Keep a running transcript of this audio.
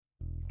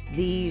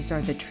These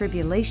are the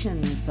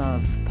tribulations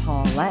of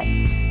Paulette.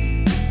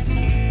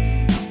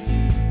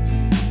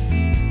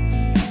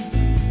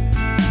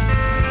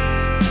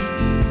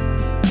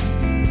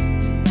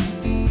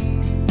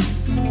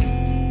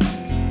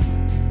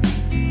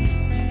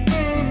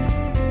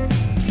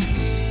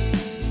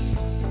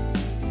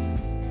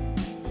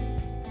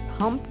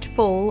 Pumped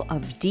full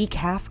of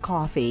decaf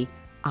coffee,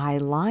 I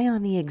lie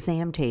on the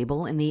exam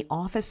table in the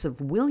office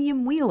of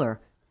William Wheeler,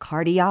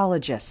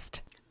 cardiologist.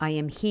 I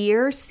am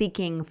here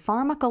seeking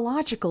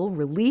pharmacological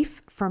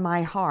relief for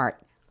my heart,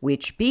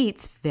 which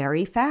beats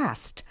very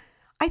fast.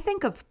 I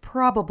think of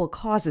probable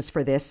causes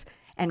for this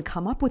and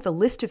come up with a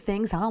list of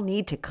things I'll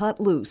need to cut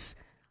loose,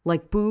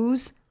 like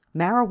booze,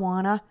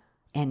 marijuana,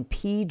 and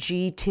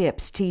PG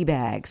Tips tea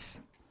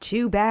bags.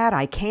 Too bad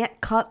I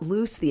can't cut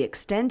loose the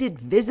extended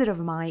visit of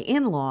my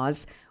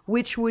in-laws,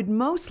 which would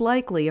most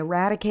likely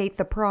eradicate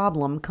the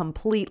problem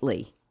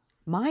completely.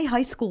 My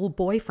high school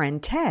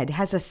boyfriend, Ted,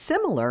 has a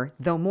similar,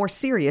 though more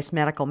serious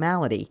medical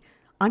malady.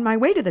 On my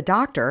way to the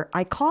doctor,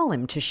 I call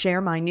him to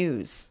share my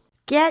news.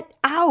 "Get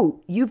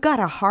out! You've got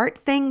a heart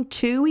thing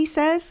too," he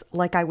says,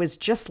 like I was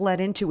just let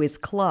into his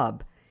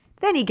club.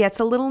 Then he gets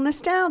a little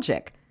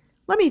nostalgic.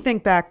 "Let me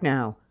think back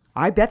now.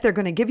 I bet they're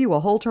going to give you a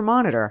Holter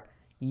monitor."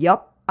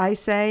 "Yup," I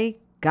say,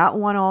 "got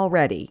one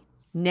already."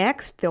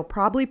 "Next, they'll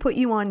probably put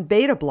you on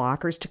beta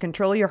blockers to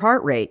control your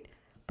heart rate.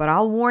 But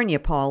I'll warn you,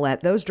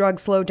 Paulette, those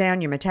drugs slow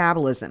down your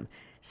metabolism,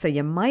 so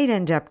you might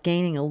end up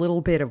gaining a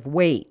little bit of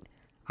weight."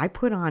 I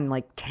put on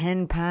like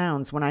 10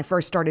 pounds when I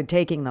first started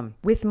taking them.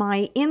 With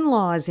my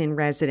in-laws in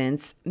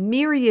residence,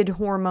 myriad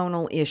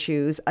hormonal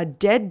issues, a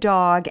dead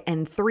dog,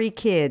 and 3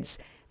 kids,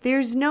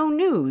 there's no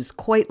news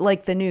quite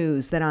like the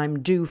news that I'm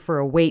due for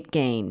a weight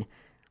gain.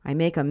 I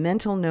make a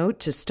mental note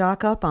to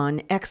stock up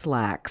on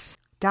X-Lax.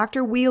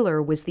 Dr.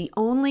 Wheeler was the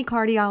only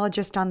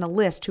cardiologist on the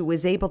list who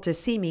was able to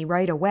see me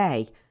right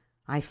away.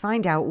 I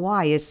find out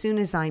why as soon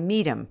as I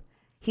meet him.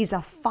 He's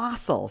a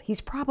fossil.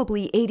 He's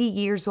probably 80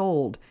 years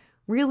old,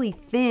 really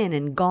thin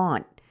and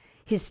gaunt.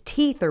 His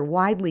teeth are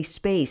widely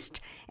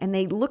spaced, and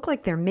they look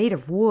like they're made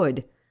of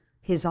wood.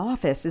 His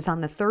office is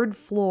on the 3rd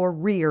floor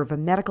rear of a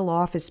medical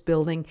office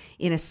building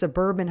in a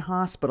suburban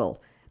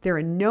hospital. There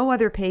are no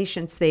other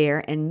patients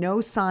there and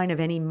no sign of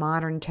any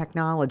modern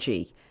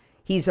technology.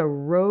 He's a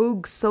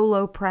rogue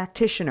solo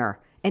practitioner,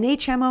 an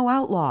HMO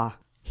outlaw.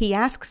 He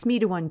asks me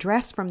to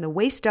undress from the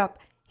waist up,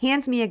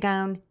 hands me a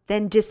gown,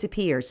 then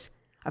disappears.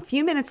 A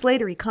few minutes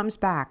later, he comes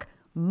back,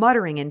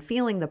 muttering and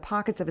feeling the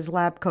pockets of his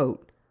lab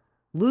coat.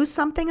 "Lose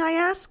something?" I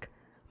ask.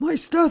 "My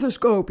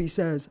stethoscope," he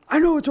says. "I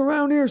know it's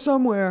around here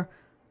somewhere."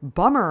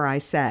 "Bummer," I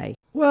say.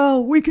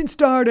 "Well, we can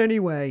start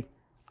anyway."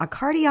 A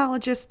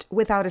cardiologist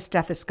without a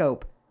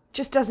stethoscope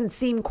just doesn't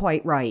seem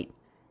quite right.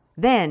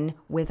 Then,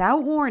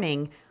 without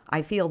warning,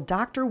 I feel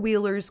Dr.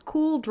 Wheeler's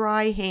cool,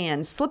 dry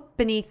hand slip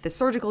beneath the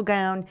surgical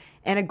gown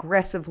and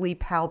aggressively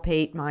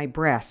palpate my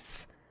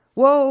breasts.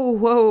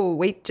 Whoa,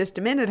 wait just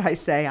a minute," I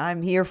say.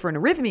 "I'm here for an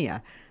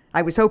arrhythmia.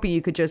 I was hoping you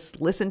could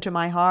just listen to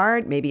my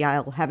heart. Maybe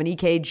I'll have an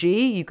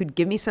EKG. You could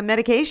give me some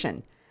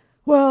medication."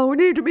 "Well, we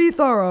need to be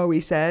thorough,"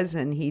 he says,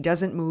 and he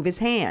doesn't move his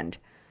hand.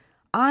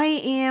 I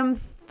am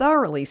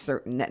thoroughly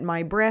certain that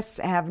my breasts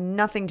have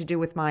nothing to do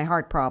with my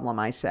heart problem,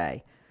 I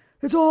say.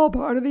 "It's all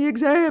part of the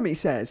exam," he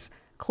says,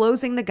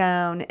 closing the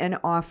gown and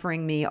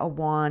offering me a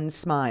wan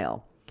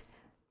smile.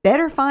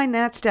 "Better find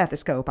that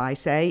stethoscope," I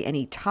say, and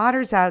he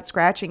totters out,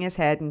 scratching his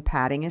head and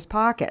patting his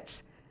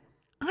pockets.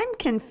 I'm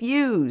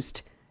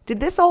confused. Did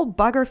this old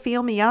bugger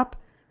feel me up?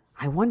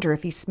 I wonder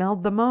if he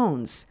smelled the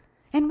moans.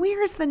 And where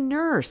is the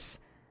nurse?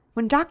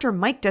 When Dr.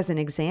 Mike does an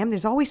exam,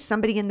 there's always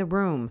somebody in the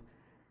room.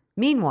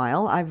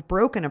 Meanwhile, I've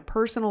broken a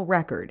personal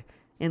record.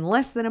 In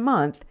less than a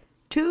month,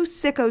 2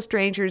 sicko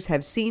strangers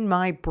have seen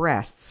my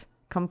breasts,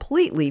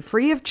 completely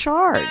free of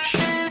charge.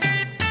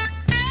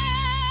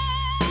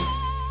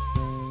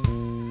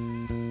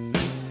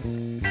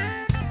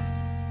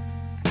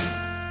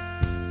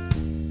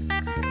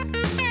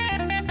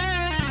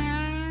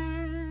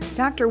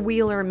 Dr.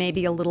 Wheeler may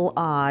be a little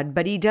odd,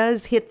 but he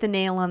does hit the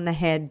nail on the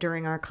head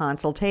during our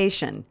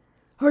consultation.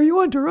 "Are you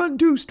under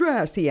undue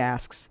stress?" he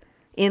asks.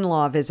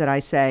 "In-law visit," I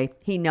say.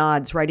 He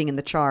nods, writing in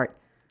the chart.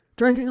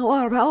 "Drinking a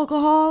lot of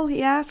alcohol?"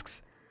 he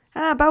asks.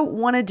 About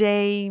 1 a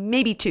day,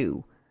 maybe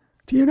 2.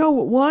 "Do you know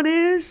what 1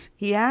 is?"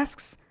 he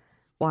asks.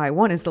 "Why,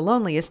 1 is the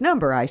loneliest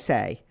number," I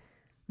say.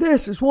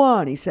 "This is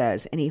 1, he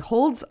says, and he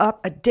holds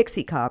up a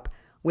Dixie cup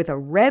with a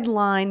red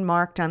line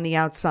marked on the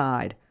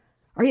outside.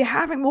 "Are you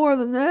having more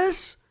than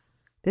this?"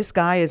 This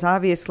guy has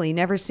obviously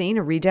never seen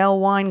a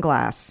Riedel wine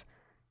glass.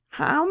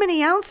 "How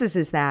many ounces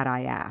is that?"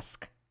 I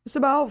ask. "It's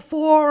about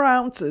 4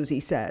 ounces, he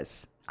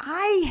says.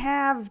 "I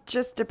have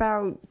just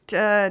about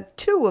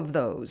 2 of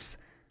those."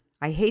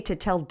 I hate to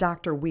tell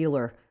Dr.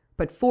 Wheeler,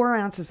 but 4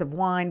 ounces of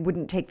wine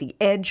wouldn't take the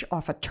edge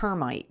off a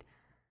termite.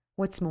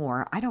 What's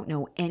more, I don't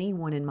know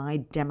anyone in my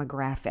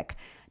demographic,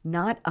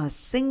 not a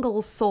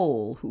single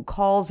soul who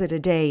calls it a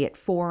day at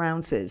 4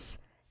 ounces.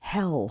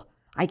 Hell,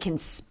 I can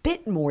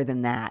spit more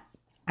than that.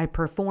 I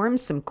perform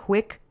some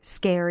quick,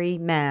 scary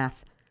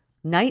math.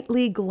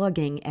 Nightly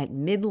glugging at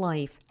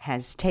midlife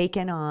has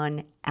taken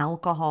on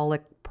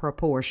alcoholic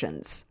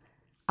proportions.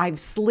 I've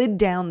slid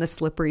down the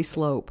slippery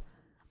slope.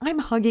 I'm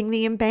hugging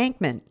the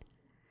embankment.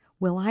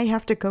 Will I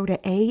have to go to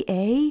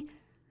AA?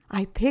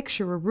 I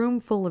picture a room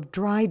full of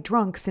dry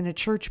drunks in a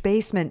church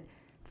basement,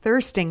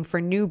 thirsting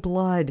for new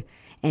blood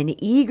and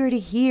eager to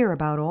hear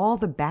about all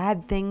the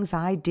bad things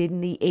I did in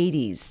the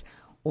 80s,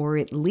 or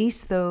at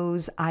least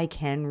those I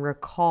can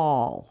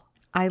recall.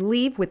 I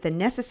leave with the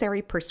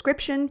necessary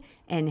prescription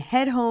and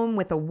head home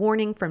with a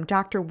warning from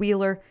Dr.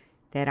 Wheeler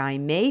that I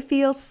may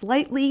feel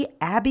slightly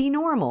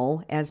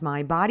abnormal as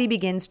my body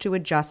begins to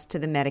adjust to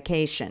the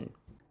medication.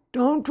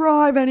 Don't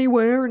drive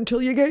anywhere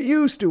until you get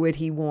used to it,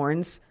 he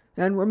warns.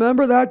 And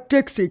remember that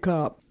Dixie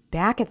cup.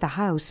 Back at the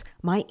house,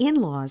 my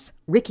in-laws,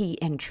 Ricky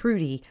and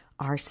Trudy,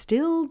 are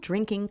still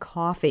drinking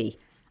coffee.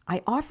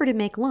 I offer to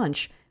make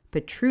lunch,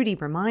 but Trudy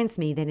reminds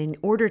me that in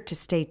order to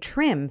stay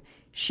trim,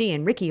 she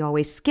and Ricky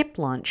always skip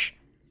lunch.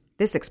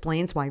 This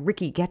explains why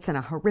Ricky gets in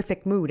a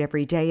horrific mood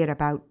every day at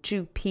about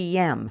 2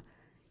 p.m.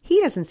 He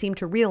doesn't seem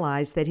to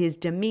realize that his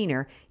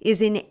demeanor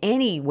is in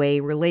any way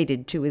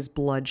related to his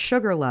blood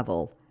sugar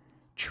level.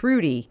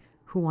 Trudy,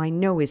 who I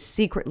know is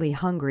secretly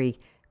hungry,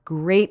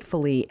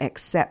 gratefully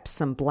accepts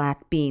some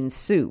black bean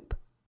soup.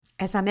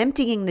 As I'm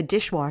emptying the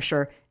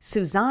dishwasher,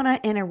 Susanna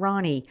and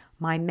Irani,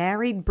 my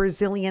married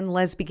Brazilian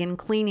lesbian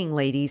cleaning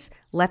ladies,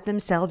 let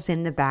themselves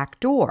in the back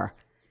door.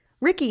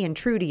 Ricky and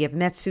Trudy have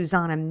met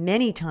Susanna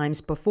many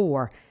times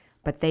before,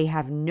 but they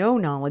have no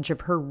knowledge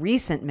of her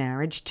recent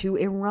marriage to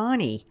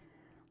Irani.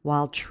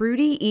 While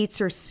Trudy eats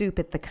her soup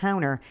at the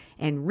counter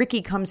and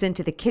Ricky comes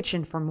into the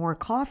kitchen for more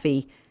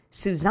coffee,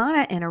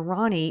 Susanna and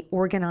Irani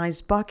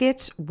organize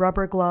buckets,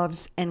 rubber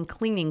gloves, and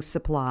cleaning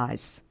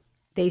supplies.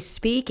 They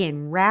speak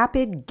in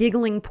rapid,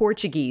 giggling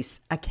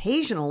Portuguese,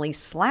 occasionally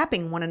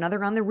slapping one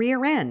another on the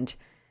rear end.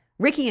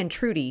 Ricky and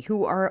Trudy,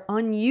 who are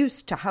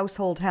unused to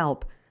household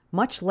help,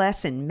 much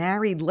less in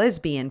married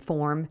lesbian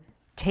form,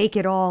 take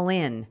it all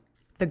in.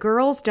 The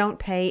girls don't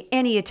pay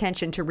any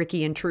attention to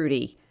Ricky and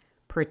Trudy.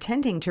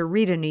 Pretending to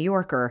read a New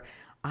Yorker,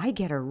 I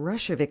get a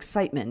rush of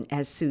excitement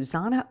as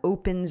Susanna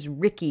opens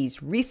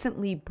Ricky's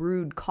recently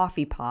brewed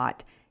coffee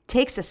pot,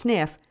 takes a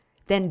sniff,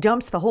 then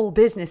dumps the whole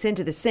business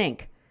into the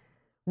sink.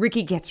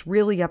 Ricky gets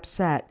really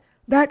upset.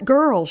 That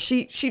girl,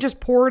 she just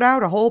poured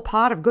out a whole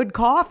pot of good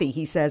coffee,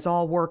 he says,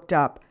 all worked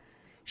up.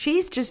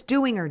 She's just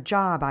doing her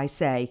job, I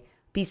say.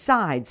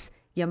 Besides,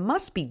 you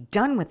must be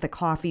done with the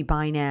coffee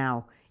by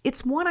now.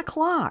 It's 1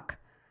 o'clock.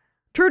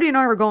 Trudy and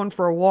I are going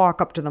for a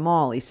walk up to the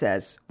mall, he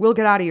says. We'll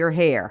get out of your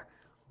hair.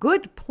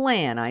 Good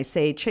plan, I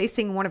say,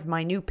 chasing one of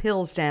my new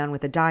pills down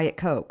with a Diet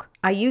Coke.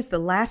 I use the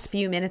last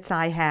few minutes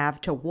I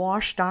have to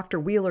wash Dr.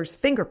 Wheeler's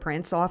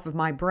fingerprints off of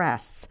my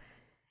breasts.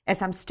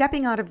 As I'm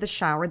stepping out of the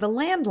shower, the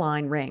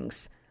landline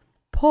rings.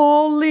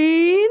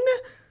 Pauline?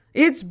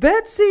 It's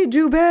Betsy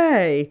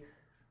Dubé.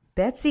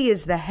 Betsy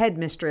is the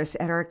headmistress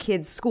at our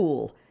kids'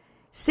 school.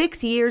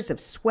 6 years of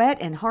sweat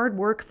and hard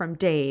work from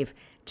Dave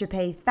to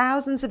pay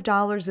thousands of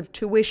dollars of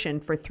tuition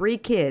for 3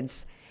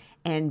 kids,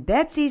 and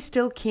Betsy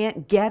still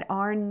can't get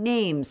our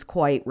names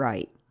quite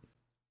right.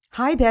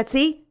 Hi,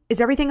 Betsy.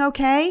 Is everything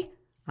okay?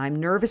 I'm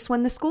nervous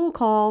when the school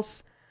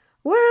calls.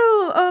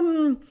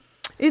 Well,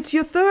 it's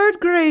your 3rd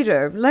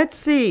grader. Let's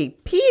see.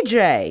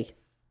 PJ.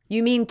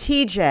 You mean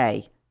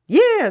TJ?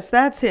 Yes,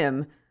 that's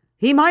him.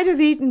 He might have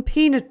eaten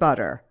peanut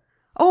butter.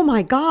 Oh,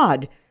 my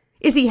God.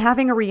 Is he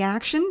having a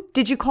reaction?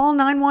 Did you call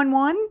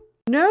 911?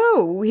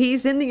 No,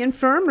 he's in the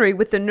infirmary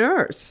with the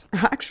nurse.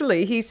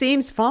 Actually, he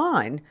seems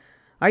fine.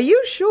 Are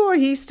you sure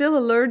he's still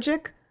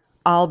allergic?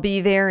 I'll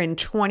be there in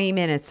 20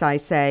 minutes, I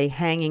say,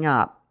 hanging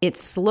up. It's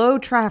slow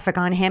traffic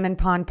on Hammond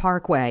Pond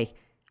Parkway.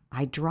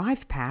 I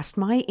drive past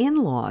my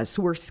in-laws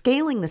who are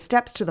scaling the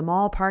steps to the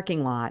mall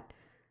parking lot.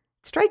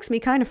 It strikes me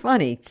kind of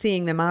funny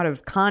seeing them out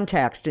of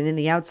context and in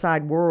the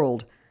outside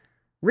world.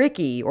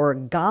 Ricky, or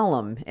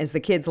Gollum, as the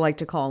kids like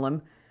to call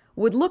him,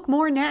 would look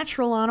more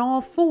natural on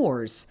all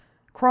fours,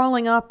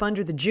 crawling up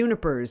under the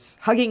junipers,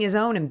 hugging his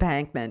own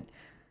embankment.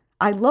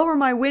 I lower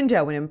my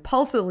window and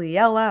impulsively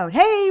yell out,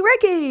 "Hey,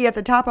 Ricky!" at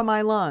the top of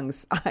my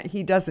lungs.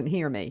 He doesn't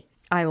hear me.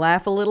 I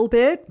laugh a little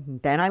bit,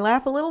 then I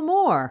laugh a little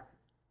more.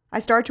 I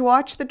start to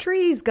watch the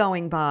trees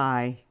going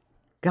by.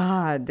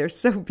 God, they're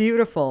so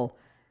beautiful.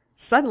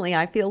 Suddenly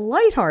I feel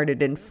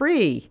lighthearted and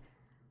free.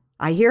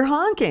 I hear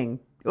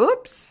honking.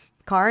 Oops,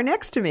 car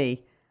next to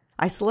me.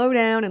 I slow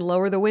down and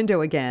lower the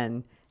window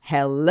again.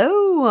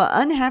 Hello,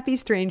 unhappy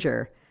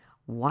stranger.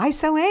 Why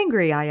so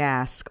angry, I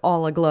ask,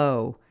 all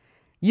aglow.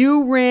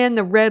 You ran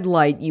the red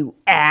light, you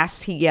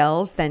ass, he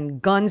yells, then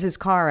guns his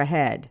car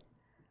ahead.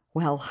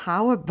 Well,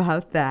 how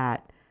about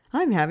that?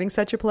 I'm having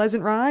such a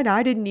pleasant ride,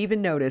 I didn't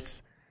even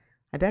notice.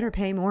 I better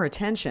pay more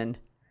attention.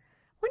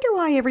 Wonder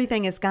why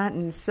everything has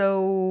gotten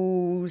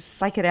so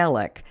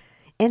psychedelic.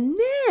 And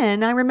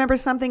then I remember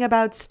something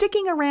about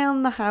sticking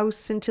around the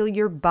house until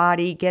your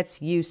body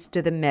gets used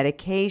to the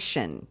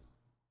medication.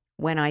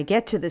 When I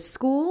get to the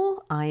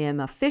school, I am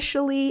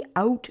officially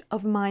out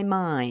of my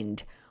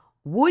mind.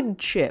 Wood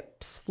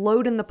chips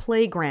float in the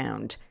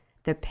playground.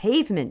 The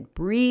pavement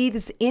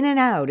breathes in and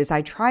out as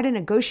I try to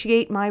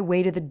negotiate my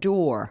way to the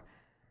door.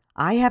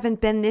 I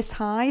haven't been this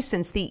high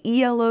since the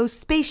ELO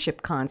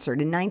spaceship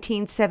concert in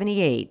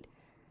 1978.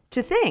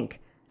 To think,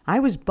 I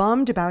was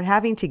bummed about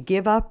having to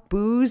give up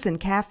booze and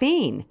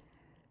caffeine.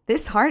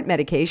 This heart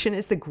medication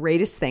is the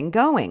greatest thing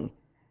going.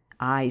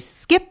 I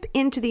skip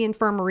into the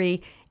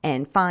infirmary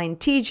and find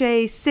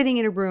TJ sitting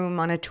in a room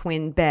on a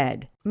twin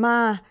bed.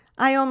 "Ma,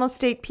 I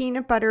almost ate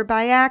peanut butter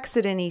by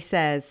accident," he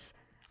says.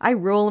 I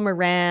roll him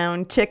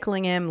around,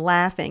 tickling him,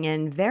 laughing,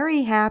 and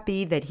very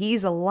happy that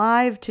he's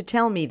alive to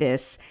tell me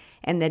this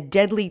and that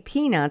deadly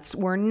peanuts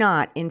were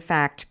not, in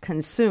fact,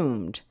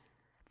 consumed.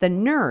 The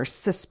nurse,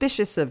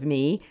 suspicious of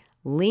me,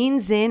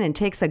 leans in and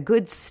takes a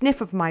good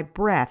sniff of my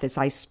breath as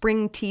I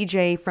spring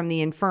TJ from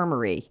the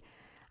infirmary.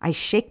 I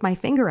shake my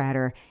finger at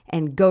her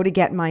and go to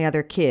get my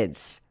other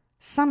kids.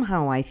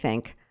 Somehow, I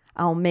think,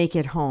 I'll make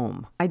it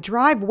home. I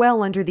drive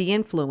well under the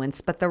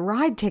influence, but the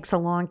ride takes a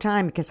long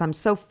time because I'm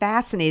so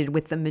fascinated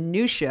with the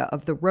minutia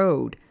of the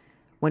road.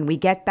 When we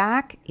get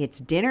back, it's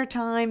dinner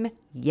time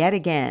yet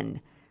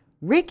again.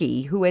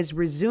 Ricky, who has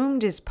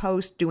resumed his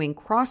post doing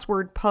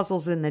crossword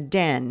puzzles in the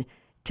den,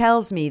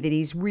 tells me that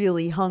he's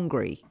really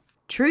hungry.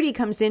 Trudy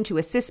comes in to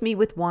assist me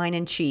with wine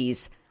and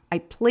cheese. I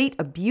plate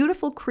a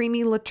beautiful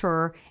creamy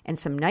liqueur and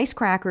some nice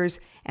crackers,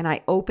 and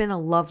I open a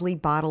lovely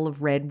bottle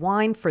of red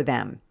wine for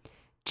them.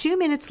 2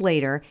 minutes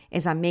later,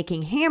 as I'm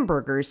making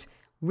hamburgers,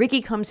 Ricky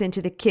comes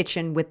into the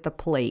kitchen with the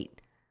plate.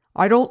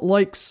 "I don't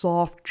like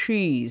soft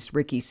cheese,"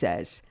 Ricky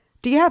says.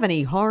 "Do you have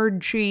any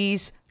hard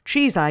cheese?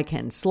 Cheese I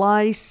can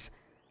slice?"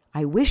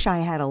 I wish I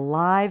had a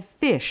live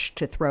fish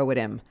to throw at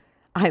him.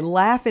 I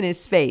laugh in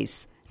his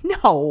face.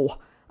 "No,"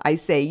 I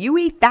say, "you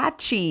eat that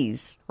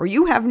cheese, or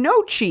you have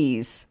no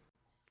cheese."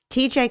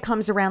 TJ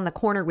comes around the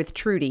corner with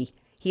Trudy.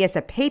 He has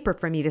a paper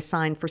for me to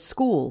sign for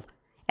school.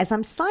 As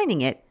I'm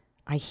signing it,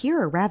 I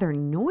hear a rather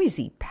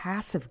noisy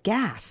passive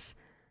gas.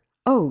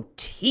 "Oh,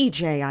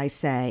 TJ," I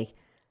say.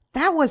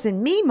 "That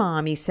wasn't me,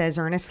 Mom," he says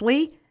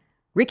earnestly.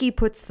 Ricky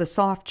puts the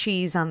soft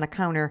cheese on the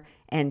counter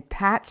and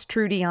pats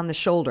Trudy on the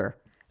shoulder.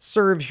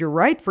 "Serves you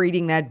right for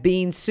eating that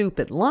bean soup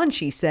at lunch,"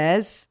 he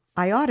says.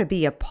 I ought to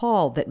be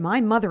appalled that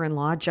my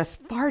mother-in-law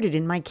just farted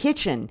in my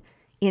kitchen.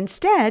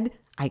 Instead,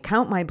 I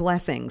count my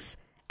blessings.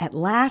 At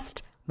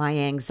last, my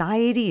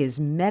anxiety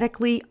is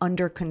medically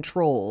under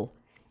control.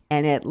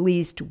 And at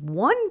least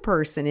one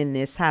person in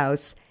this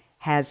house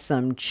has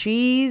some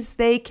cheese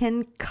they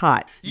can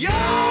cut. Yo-ho,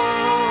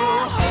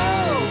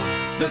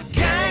 the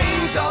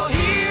gang's all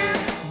here.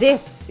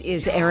 This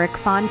is Eric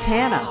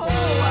Fontana. Oh,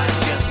 I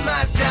just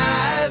might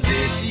die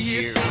this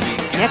year.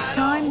 Next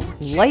time,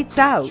 lights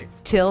out.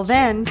 Till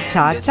then,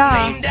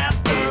 ta-ta. Named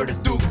after the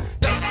Duke.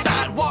 The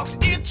sidewalks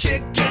itchy,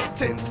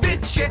 getting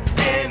bitchy,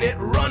 and it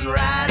run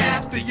right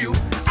after you.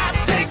 I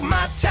take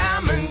my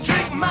time and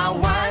drink my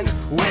wine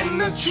when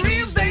the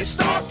trees they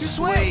start to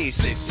sway.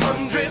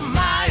 600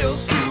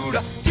 miles to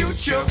the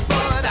future,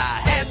 but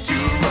I